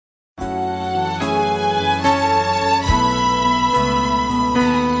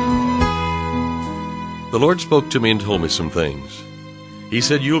Lord spoke to me and told me some things. He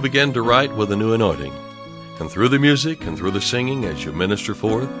said, you'll begin to write with a new anointing. And through the music and through the singing as you minister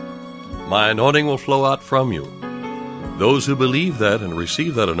forth, my anointing will flow out from you. Those who believe that and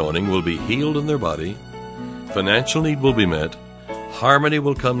receive that anointing will be healed in their body. Financial need will be met. Harmony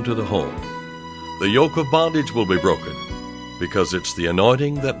will come to the home. The yoke of bondage will be broken, because it's the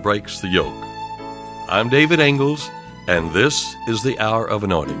anointing that breaks the yoke. I'm David Engels, and this is the Hour of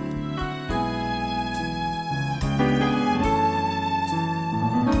Anointing.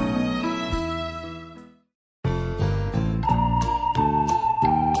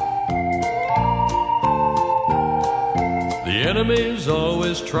 The enemy's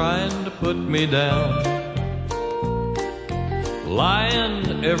always trying to put me down,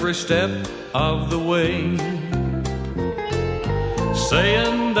 lying every step of the way,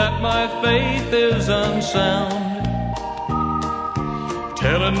 saying that my faith is unsound,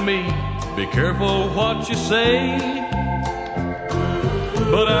 telling me, be careful what you say.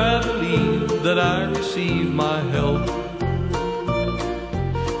 But I believe that I receive my help.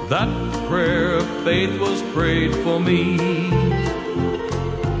 That prayer of faith was prayed for me.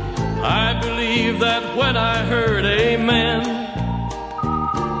 I believe that when I heard amen,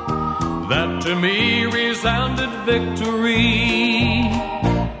 that to me resounded victory.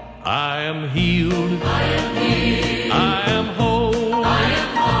 I am healed. I am healed. I am whole. I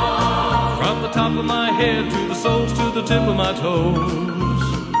am whole. From the top of my head to the soles to the tip of my toes.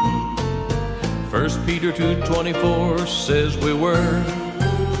 1 Peter 2:24 says we were.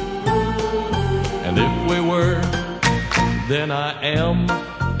 And if we were, then I am.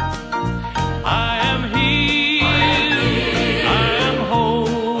 I am healed. I am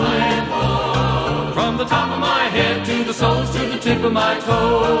whole. I am whole. From the top of my head to the soles to the tip of my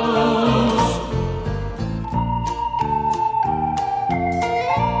toes.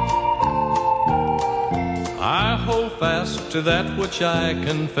 I hold fast to that which I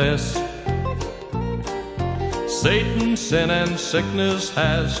confess. Satan, sin, and sickness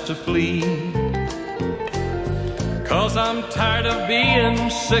has to flee. 'Cause I'm tired of being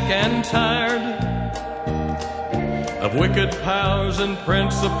sick and tired of wicked powers and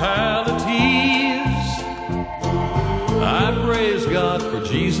principalities. I praise God for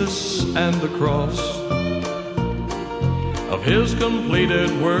Jesus and the cross of His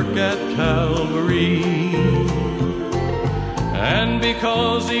completed work at Calvary. And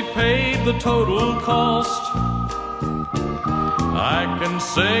because He paid the total cost, I can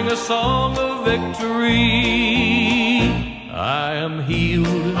sing a song of victory. I am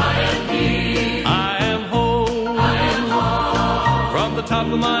healed. I am healed. I am whole. I am whole. From the top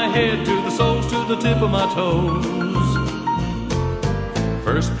of my head to the soles to the tip of my toes.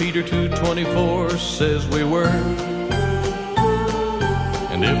 1 Peter 2:24 says we were.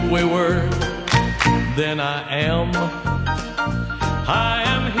 And if we were, then I am. I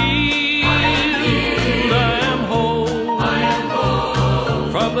am healed.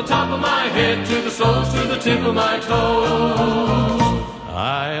 From the top of my head to the soles to the tip of my toes.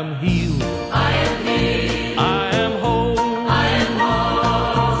 I am healed. I am healed. I am whole. I am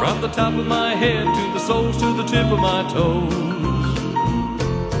whole. From the top of my head to the soles to the tip of my toes.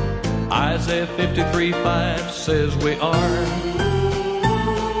 Isaiah 53:5 says we are.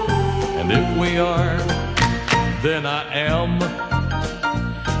 And if we are, then I am.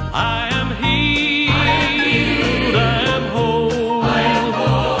 I am healed. I am whole.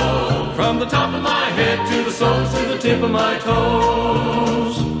 From the top of my head to the soles to the tip of my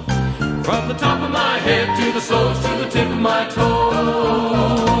toes. From the top of my head to the soles to the tip of my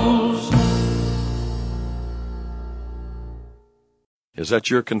toes. Is that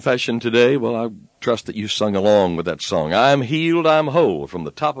your confession today? Well, I trust that you sung along with that song. I'm healed, I'm whole, from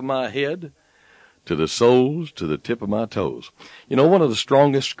the top of my head to the soles to the tip of my toes. You know, one of the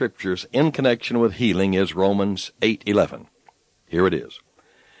strongest scriptures in connection with healing is Romans 8:11. Here it is.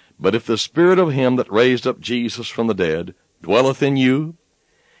 But if the Spirit of Him that raised up Jesus from the dead dwelleth in you,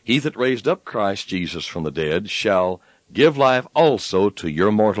 He that raised up Christ Jesus from the dead shall give life also to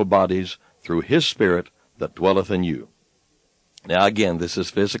your mortal bodies through His Spirit that dwelleth in you. Now again, this is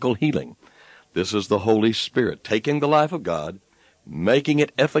physical healing. This is the Holy Spirit taking the life of God, making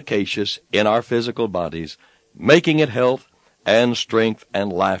it efficacious in our physical bodies, making it health and strength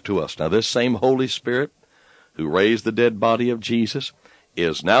and life to us. Now this same Holy Spirit who raised the dead body of Jesus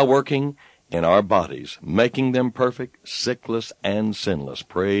is now working in our bodies, making them perfect, sickless, and sinless.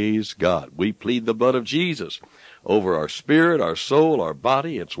 Praise God. We plead the blood of Jesus over our spirit, our soul, our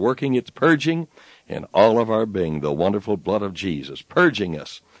body. It's working, it's purging in all of our being, the wonderful blood of Jesus, purging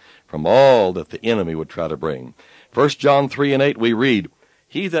us from all that the enemy would try to bring. 1 John 3:8 we read,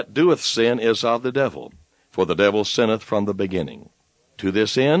 He that doeth sin is of the devil, For the devil sinneth from the beginning. To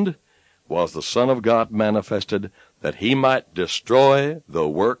this end was the Son of God manifested, that he might destroy the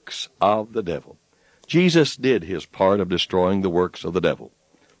works of the devil. Jesus did his part of destroying the works of the devil.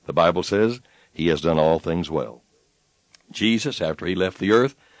 The Bible says he has done all things well. Jesus, after he left the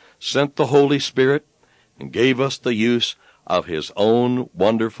earth, sent the Holy Spirit and gave us the use of his own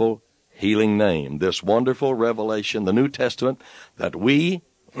wonderful healing name, this wonderful revelation, the New Testament, that we,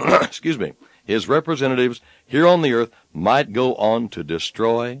 his representatives here on the earth, might go on to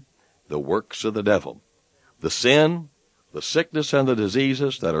destroy the works of the devil. The sin, the sickness, and the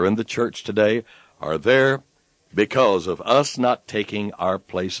diseases that are in the church today are there because of us not taking our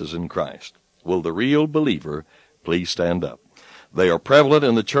places in Christ. Will the real believer please stand up? They are prevalent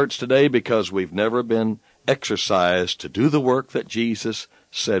in the church today because we've never been exercised to do the work that Jesus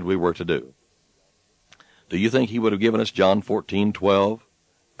said we were to do. Do you think he would have given us John 14:12,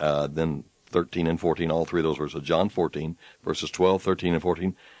 then 13 and 14, all three of those verses, John 14, verses 12, 13, and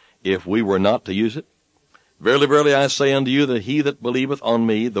 14, if we were not to use it? Verily, verily, I say unto you that he that believeth on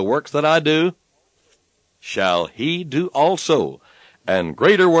me, the works that I do, shall he do also, and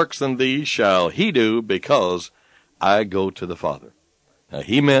greater works than these shall he do, because I go to the Father. Now,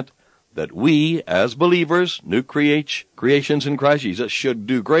 he meant that we, as believers, new creations in Christ Jesus, should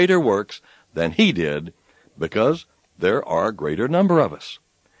do greater works than he did, because there are a greater number of us.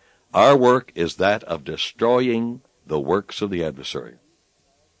 Our work is that of destroying the works of the adversary.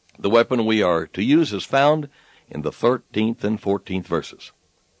 The weapon we are to use is found in the 13th and 14th verses.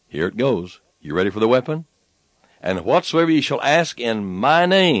 Here it goes. You ready for the weapon? And whatsoever ye shall ask in my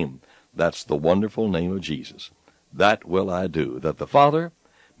name, that's the wonderful name of Jesus, that will I do, that the Father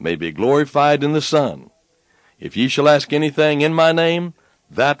may be glorified in the Son. If ye shall ask anything in my name,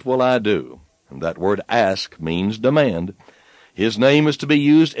 that will I do. And that word ask means demand. His name is to be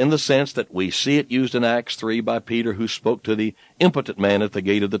used in the sense that we see it used in Acts 3 by Peter, who spoke to the impotent man at the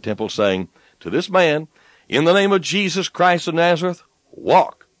gate of the temple, saying, to this man, in the name of Jesus Christ of Nazareth,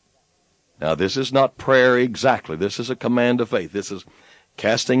 walk. Now, this is not prayer exactly. This is a command of faith. This is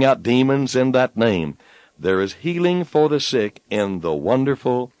casting out demons in that name. There is healing for the sick in the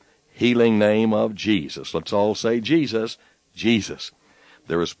wonderful healing name of Jesus. Let's all say Jesus, Jesus.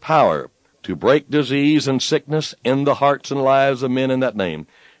 There is power to break disease and sickness in the hearts and lives of men in that name.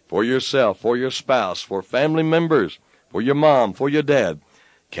 For yourself, for your spouse, for family members, for your mom, for your dad.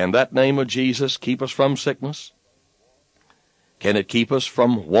 Can that name of Jesus keep us from sickness? Can it keep us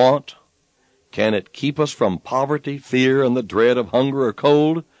from want? Can it keep us from poverty, fear, and the dread of hunger or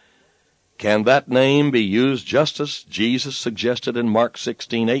cold? Can that name be used just as Jesus suggested in Mark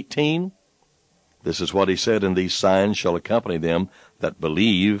 16:18? This is what he said, and these signs shall accompany them that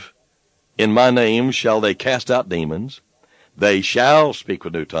believe. In my name shall they cast out demons. They shall speak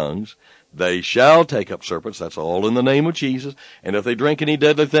with new tongues. They shall take up serpents. That's all in the name of Jesus. And if they drink any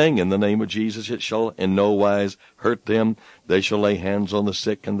deadly thing, in the name of Jesus, it shall in no wise hurt them. They shall lay hands on the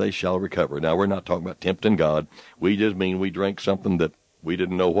sick, and they shall recover. Now, we're not talking about tempting God. We just mean we drank something that we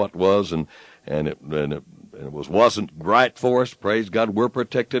didn't know what was, and it wasn't right for us. Praise God, we're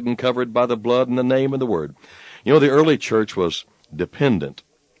protected and covered by the blood and the name and the word. You know, the early church was dependent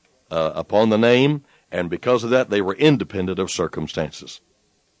upon the name, and because of that, they were independent of circumstances.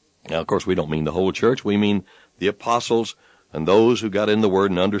 Now, of course, we don't mean the whole church. We mean the apostles and those who got in the Word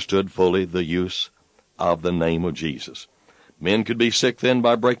and understood fully the use of the name of Jesus. Men could be sick then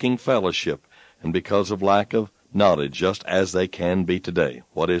by breaking fellowship and because of lack of knowledge, just as they can be today.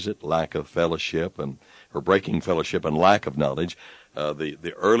 What is it? Lack of fellowship or breaking fellowship and lack of knowledge.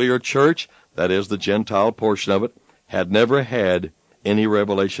 The earlier church, that is the Gentile portion of it, had never had any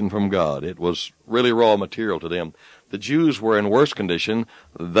revelation from God. It was really raw material to them. The Jews were in worse condition.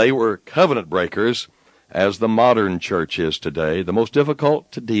 They were covenant breakers, as the modern church is today. The most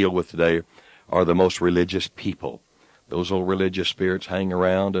difficult to deal with today are the most religious people. Those old religious spirits hang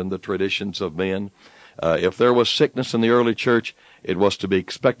around and the traditions of men. If there was sickness in the early church, it was to be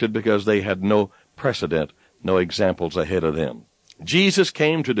expected because they had no precedent, no examples ahead of them. Jesus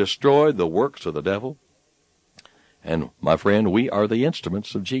came to destroy the works of the devil. And, my friend, we are the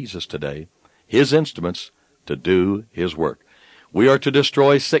instruments of Jesus today, his instruments to do his work. We are to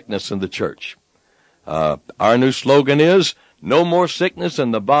destroy sickness in the church. Our new slogan is, no more sickness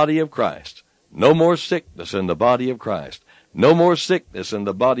in the body of Christ. No more sickness in the body of Christ. No more sickness in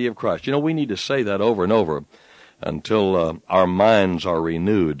the body of Christ. You know, we need to say that over and over until our minds are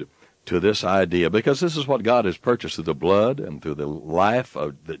renewed to this idea, because this is what God has purchased through the blood and through the life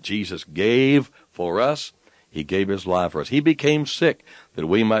that Jesus gave for us. He gave his life for us. He became sick that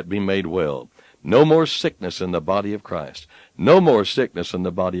we might be made well. No more sickness in the body of Christ. No more sickness in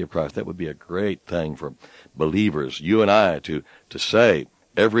the body of Christ. That would be a great thing for believers, you and I, to say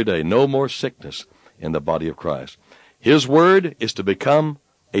every day. No more sickness in the body of Christ. His word is to become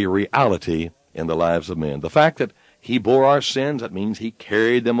a reality in the lives of men. The fact that he bore our sins, that means he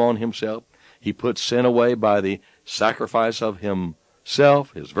carried them on himself. He put sin away by the sacrifice of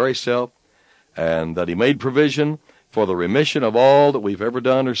himself, his very self, and that he made provision for the remission of all that we've ever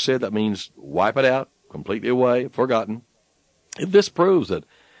done or said. That means wipe it out, completely away, forgotten. If this proves that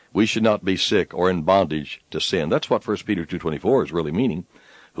we should not be sick or in bondage to sin, that's what 1 Peter 2:24 is really meaning.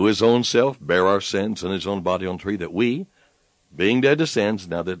 Who his own self bare our sins in his own body on the tree, that we, being dead to sins,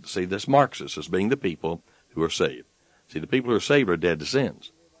 now that, see, this marks us as being the people who are saved. See, the people who are saved are dead to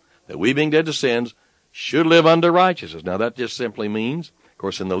sins. That we, being dead to sins, should live unto righteousness. Now that just simply means, of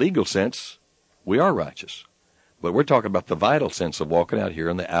course, in the legal sense, we are righteous. But we're talking about the vital sense of walking out here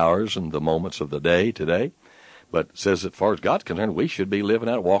in the hours and the moments of the day today. But it says that as far as God's concerned, we should be living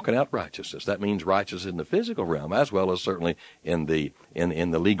out, walking out righteousness. That means righteous in the physical realm as well as certainly in the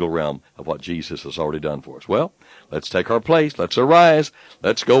legal realm of what Jesus has already done for us. Well, let's take our place. Let's arise.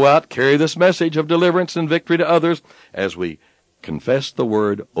 Let's go out, carry this message of deliverance and victory to others as we confess the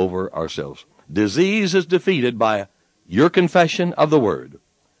word over ourselves. Disease is defeated by your confession of the word.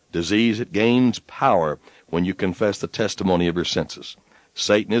 Disease, it gains power when you confess the testimony of your senses.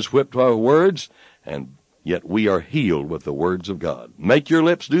 Satan is whipped by words, and yet we are healed with the words of God. Make your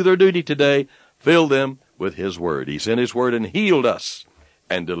lips do their duty today. Fill them with his word. He sent his word and healed us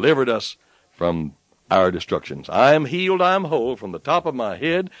and delivered us from our destructions. I am healed, I am whole, from the top of my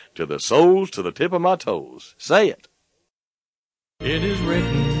head to the soles, to the tip of my toes. Say it. It is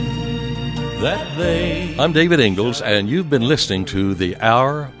written that they... I'm David Ingalls, and you've been listening to The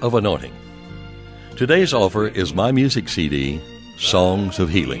Hour of Anointing. Today's offer is my music CD, Songs of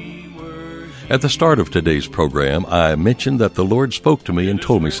Healing. At the start of today's program, I mentioned that the Lord spoke to me and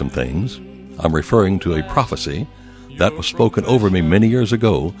told me some things. I'm referring to a prophecy that was spoken over me many years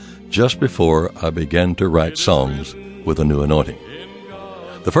ago, just before I began to write songs with a new anointing.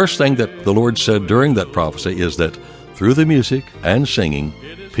 The first thing that the Lord said during that prophecy is that through the music and singing,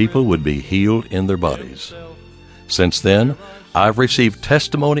 people would be healed in their bodies. Since then, I've received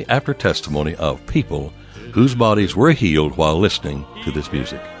testimony after testimony of people whose bodies were healed while listening to this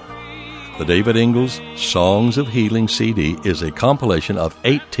music. The David Ingalls Songs of Healing CD is a compilation of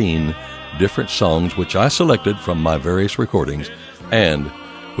 18 different songs which I selected from my various recordings and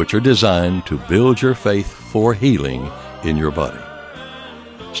which are designed to build your faith for healing in your body.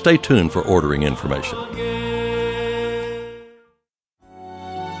 Stay tuned for ordering information.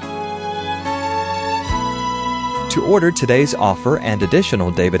 To order today's offer and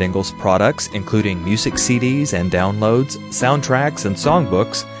additional David Ingalls products, including music CDs and downloads, soundtracks, and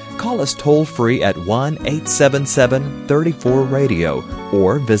songbooks, call us toll-free at 1-877-34-RADIO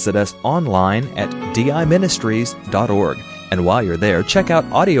or visit us online at diministries.org. And while you're there, check out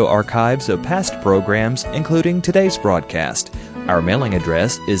audio archives of past programs, including today's broadcast. Our mailing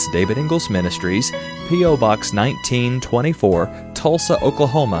address is David Ingalls Ministries, P.O. Box 1924, Tulsa,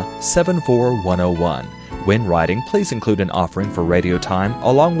 Oklahoma 74101. When writing, please include an offering for radio time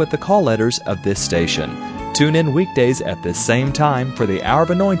along with the call letters of this station. Tune in weekdays at this same time for the Hour of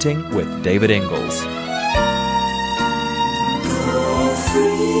Anointing with David Ingalls. Go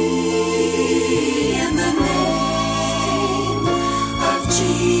free in the name of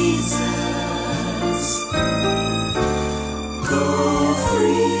Jesus. Go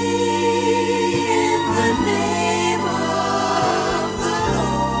free in the name of the Lord.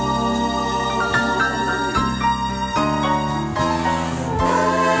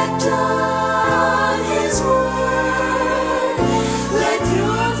 Act on His word. Let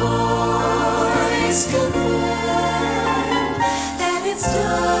your voice